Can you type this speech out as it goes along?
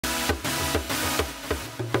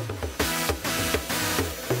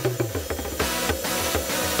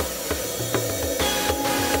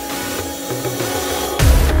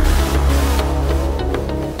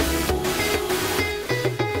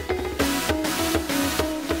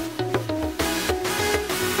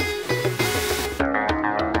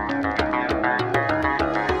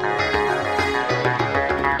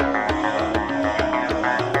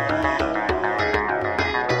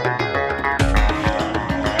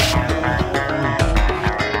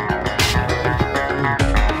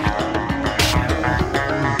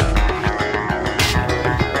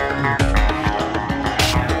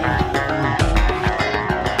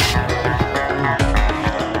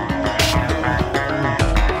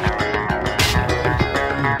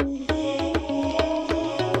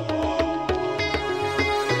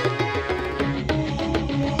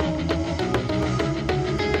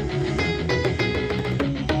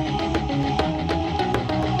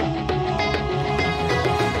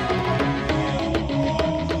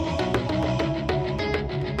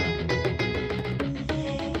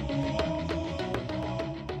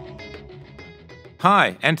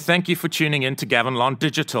Hi, and thank you for tuning in to Gavin Lon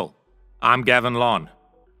Digital. I'm Gavin Lon.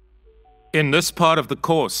 In this part of the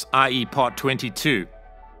course, i.e. part 22,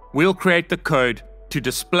 we'll create the code to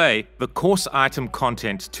display the course item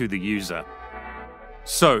content to the user.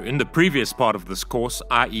 So, in the previous part of this course,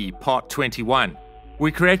 i.e. part 21,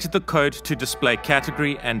 we created the code to display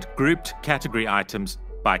category and grouped category items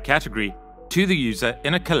by category to the user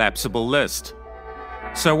in a collapsible list.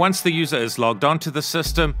 So once the user is logged onto the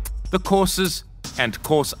system, the courses and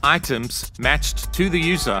course items matched to the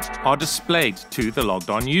user are displayed to the logged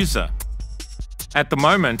on user. At the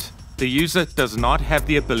moment, the user does not have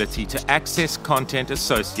the ability to access content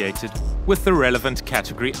associated with the relevant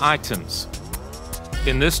category items.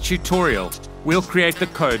 In this tutorial, we'll create the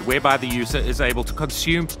code whereby the user is able to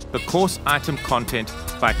consume the course item content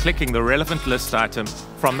by clicking the relevant list item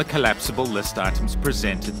from the collapsible list items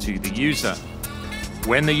presented to the user.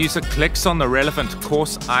 When the user clicks on the relevant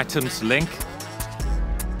course items link,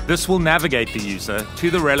 this will navigate the user to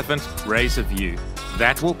the relevant Razor view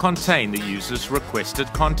that will contain the user's requested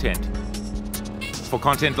content. For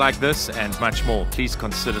content like this and much more, please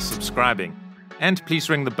consider subscribing, and please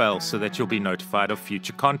ring the bell so that you'll be notified of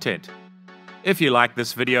future content. If you like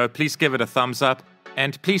this video, please give it a thumbs up,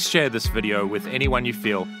 and please share this video with anyone you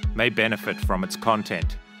feel may benefit from its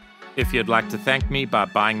content. If you'd like to thank me by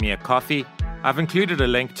buying me a coffee, I've included a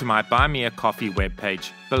link to my Buy Me a Coffee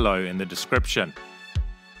webpage below in the description.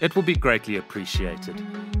 It will be greatly appreciated.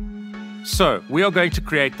 So, we are going to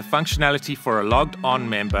create the functionality for a logged on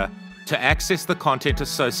member to access the content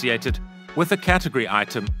associated with a category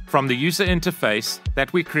item from the user interface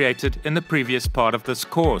that we created in the previous part of this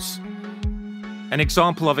course. An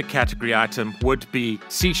example of a category item would be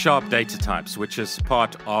C# data types, which is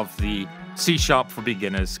part of the C# for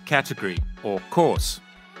Beginners category or course,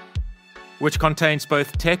 which contains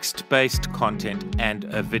both text-based content and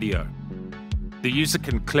a video. The user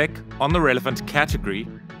can click on the relevant category,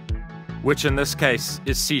 which in this case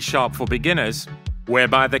is C# for Beginners,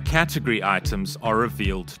 whereby the category items are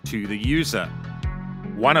revealed to the user.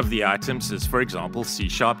 One of the items is, for example, C#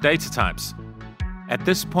 data types. At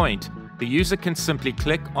this point, the user can simply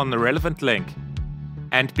click on the relevant link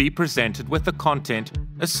and be presented with the content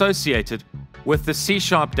associated with the C#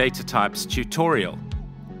 data types tutorial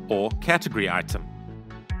or category item.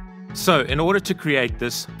 So, in order to create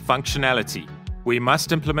this functionality, we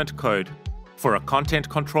must implement code for a content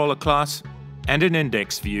controller class and an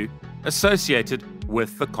index view associated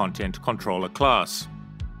with the content controller class.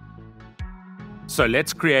 So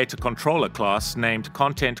let's create a controller class named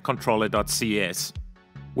contentcontroller.cs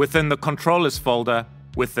within the controllers folder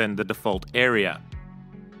within the default area.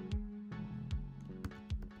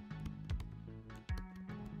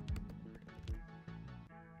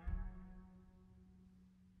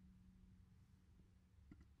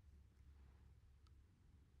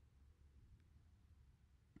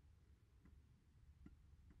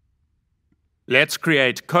 Let's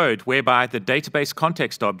create code whereby the database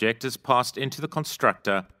context object is passed into the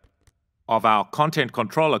constructor of our content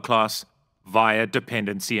controller class via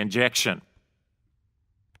dependency injection.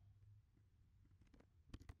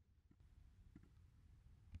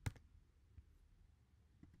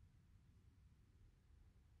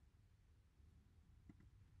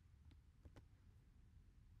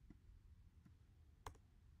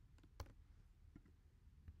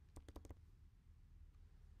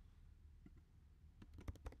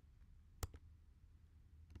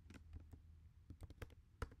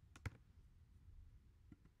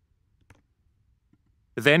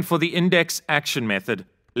 Then for the index action method,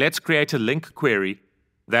 let's create a link query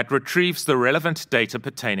that retrieves the relevant data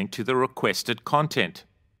pertaining to the requested content.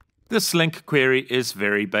 This link query is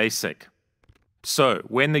very basic. So,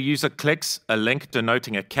 when the user clicks a link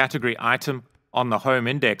denoting a category item on the home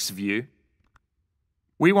index view,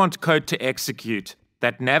 we want code to execute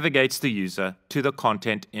that navigates the user to the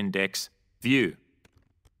content index view.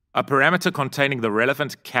 A parameter containing the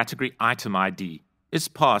relevant category item ID is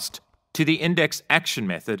passed to the index action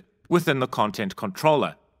method within the content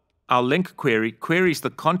controller. Our link query queries the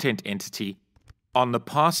content entity on the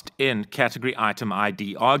passed in category item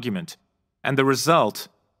ID argument, and the result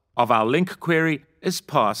of our link query is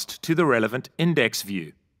passed to the relevant index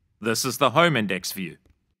view. This is the home index view.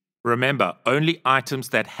 Remember, only items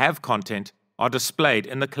that have content are displayed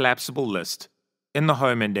in the collapsible list in the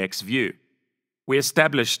home index view. We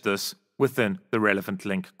established this within the relevant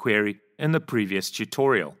link query in the previous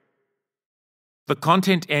tutorial. The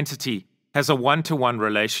content entity has a one-to-one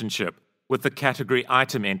relationship with the category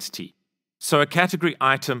item entity. So a category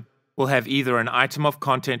item will have either an item of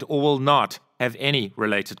content or will not have any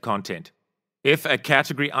related content. If a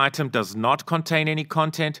category item does not contain any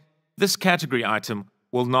content, this category item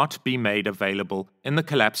will not be made available in the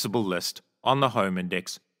collapsible list on the home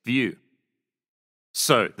index view.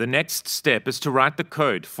 So the next step is to write the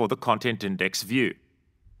code for the content index view.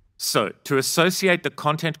 So to associate the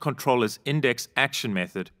content controller's index action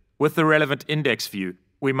method with the relevant index view,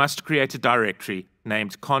 we must create a directory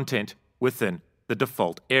named content within the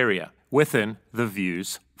default area, within the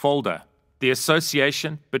views folder. The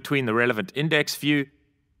association between the relevant index view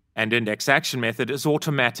and index action method is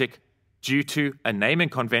automatic due to a naming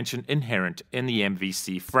convention inherent in the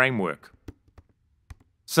MVC framework.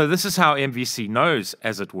 So this is how MVC knows,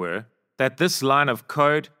 as it were, that this line of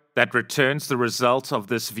code that returns the result of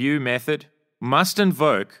this view method must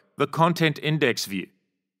invoke the content index view.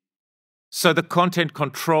 So the content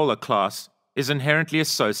controller class is inherently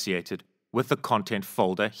associated with the content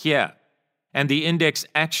folder here, and the index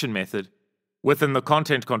action method within the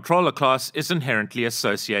content controller class is inherently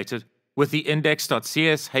associated with the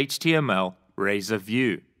index.cs HTML razor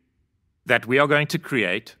view that we are going to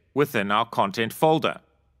create within our content folder.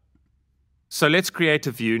 So let's create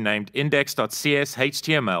a view named index.cs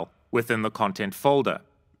HTML within the content folder.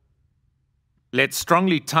 Let's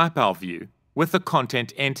strongly type our view with the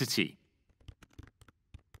content entity.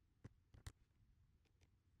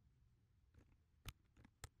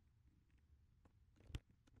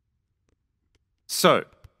 So,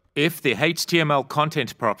 if the HTML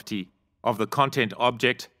content property of the content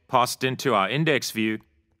object passed into our index view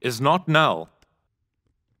is not null,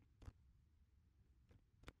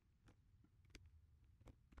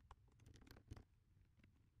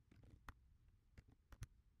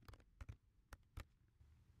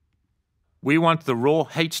 we want the raw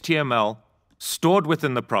HTML stored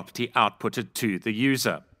within the property outputted to the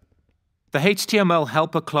user. The HTML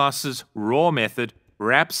helper class's raw method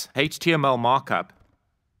wraps HTML markup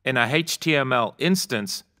in a HTML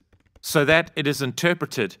instance so that it is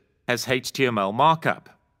interpreted as HTML markup.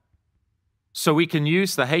 So we can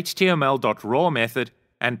use the HTML.raw method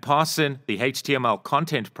and pass in the HTML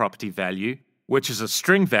content property value, which is a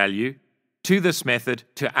string value, to this method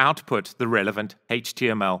to output the relevant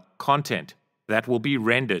HTML content that will be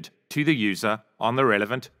rendered to the user on the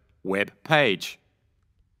relevant web page.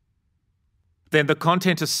 Then the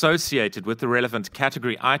content associated with the relevant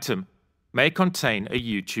category item may contain a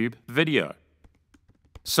YouTube video.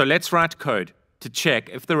 So let's write code to check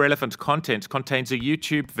if the relevant content contains a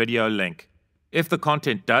YouTube video link. If the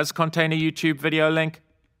content does contain a YouTube video link,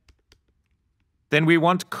 then we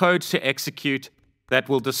want code to execute that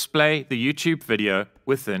will display the YouTube video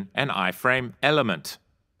within an iframe element.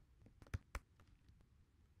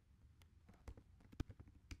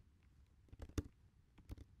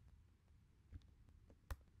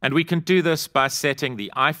 And we can do this by setting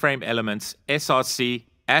the iframe element's src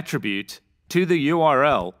attribute to the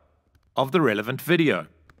URL of the relevant video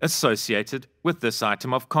associated with this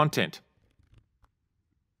item of content.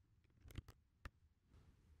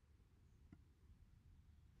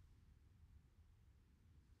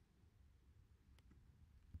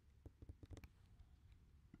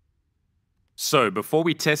 So before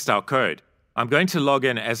we test our code, I'm going to log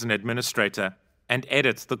in as an administrator and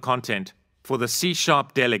edit the content for the C#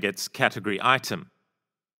 delegates category item.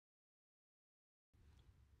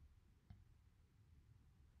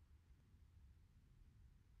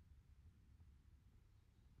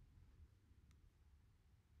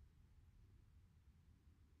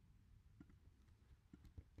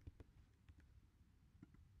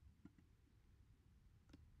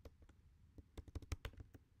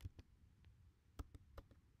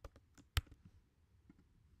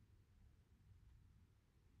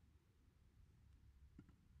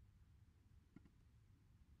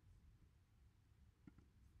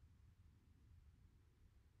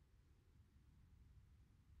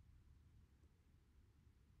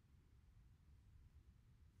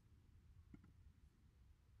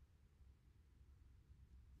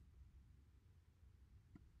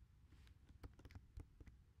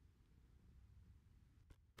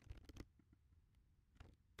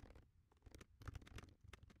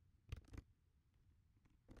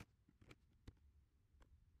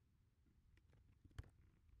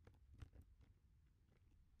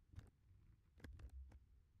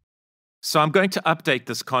 So I'm going to update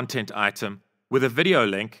this content item with a video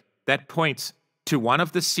link that points to one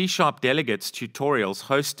of the C# delegates tutorials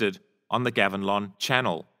hosted on the Gavin Lon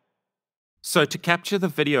channel. So to capture the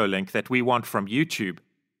video link that we want from YouTube,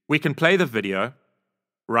 we can play the video,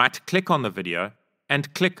 right-click on the video,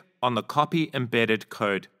 and click on the Copy Embedded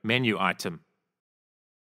Code menu item.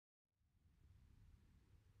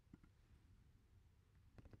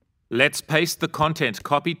 Let's paste the content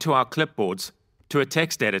copied to our clipboards to a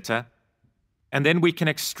text editor and then we can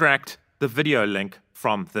extract the video link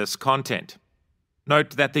from this content.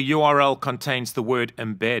 Note that the URL contains the word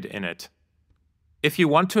embed in it. If you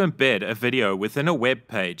want to embed a video within a web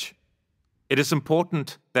page, it is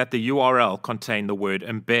important that the URL contain the word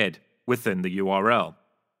embed within the URL.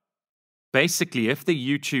 Basically, if the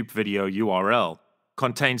YouTube video URL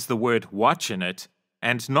contains the word watch in it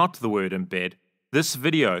and not the word embed, this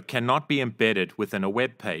video cannot be embedded within a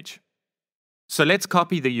web page. So let's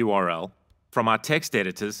copy the URL from our text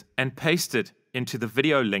editors and paste it into the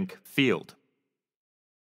video link field.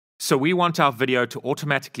 So we want our video to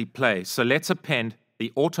automatically play, so let's append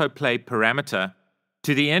the autoplay parameter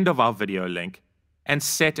to the end of our video link and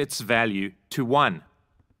set its value to 1.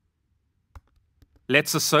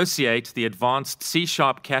 Let's associate the advanced C#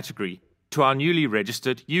 category to our newly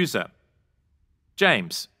registered user,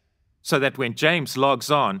 James, so that when James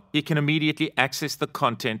logs on, he can immediately access the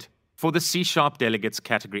content for the C# delegates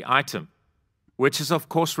category item, which is of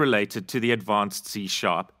course related to the advanced C#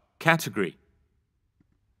 category.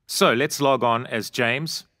 So let's log on as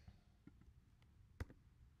James.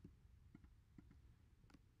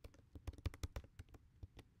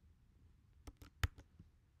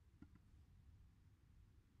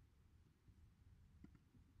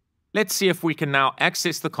 Let's see if we can now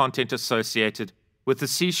access the content associated with the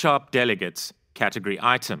C# delegates category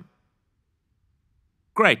item.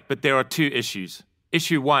 Great, but there are two issues.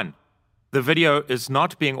 Issue 1. The video is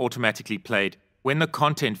not being automatically played when the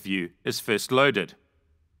content view is first loaded.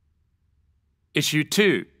 Issue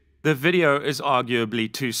 2. The video is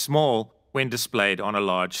arguably too small when displayed on a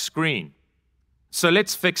large screen. So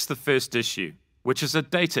let's fix the first issue, which is a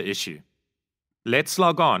data issue. Let's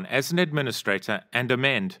log on as an administrator and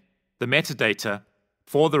amend the metadata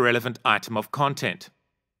for the relevant item of content.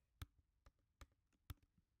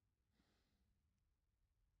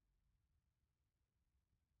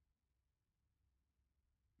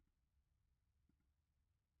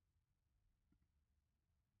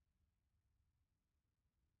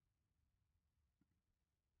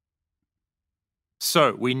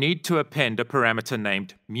 So we need to append a parameter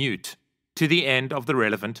named mute to the end of the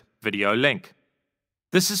relevant video link.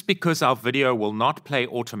 This is because our video will not play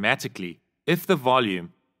automatically if the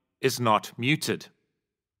volume is not muted.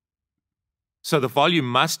 So the volume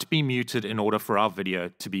must be muted in order for our video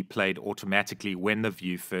to be played automatically when the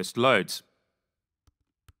view first loads.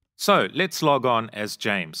 So let's log on as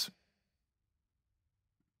James.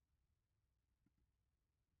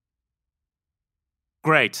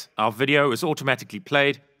 Great, our video is automatically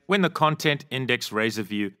played when the content index razor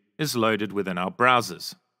view is loaded within our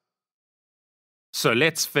browsers. So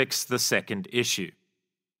let's fix the second issue.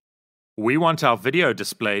 We want our video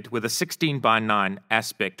displayed with a 16:9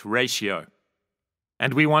 aspect ratio,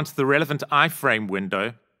 and we want the relevant iframe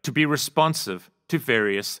window to be responsive to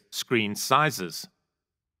various screen sizes.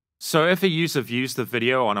 So if a user views the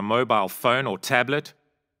video on a mobile phone or tablet,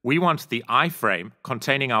 we want the iframe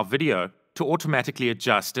containing our video to automatically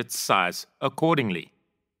adjust its size accordingly.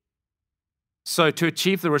 So to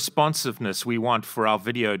achieve the responsiveness we want for our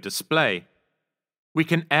video display, we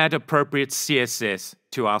can add appropriate CSS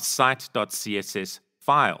to our site.css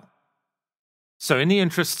file. So in the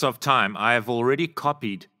interests of time, I have already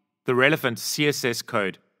copied the relevant CSS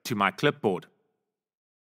code to my clipboard.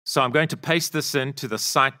 So I'm going to paste this into the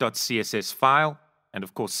site.css file and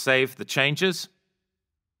of course save the changes.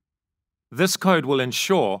 This code will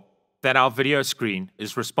ensure that our video screen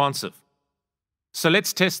is responsive. So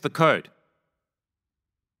let's test the code.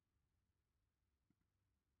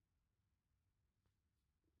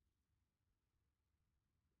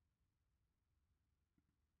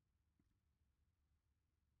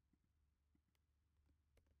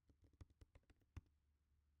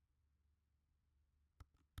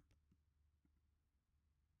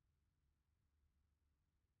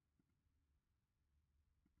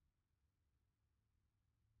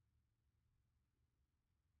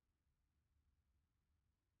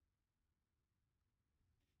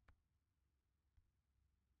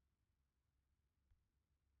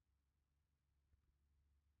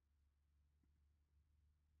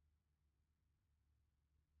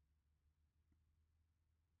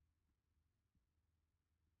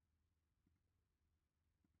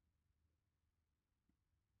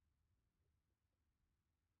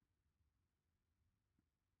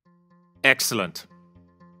 Excellent.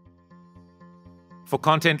 For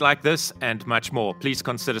content like this and much more, please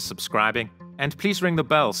consider subscribing and please ring the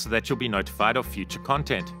bell so that you'll be notified of future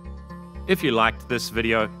content. If you liked this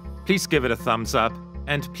video, please give it a thumbs up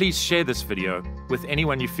and please share this video with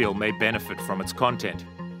anyone you feel may benefit from its content.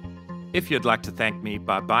 If you'd like to thank me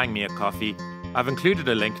by buying me a coffee, I've included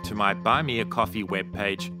a link to my Buy Me a Coffee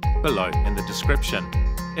webpage below in the description.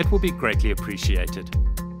 It will be greatly appreciated.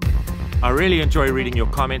 I really enjoy reading your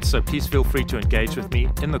comments, so please feel free to engage with me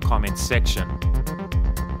in the comments section.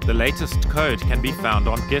 The latest code can be found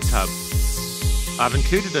on GitHub. I've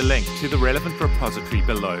included a link to the relevant repository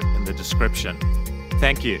below in the description.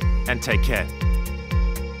 Thank you, and take care.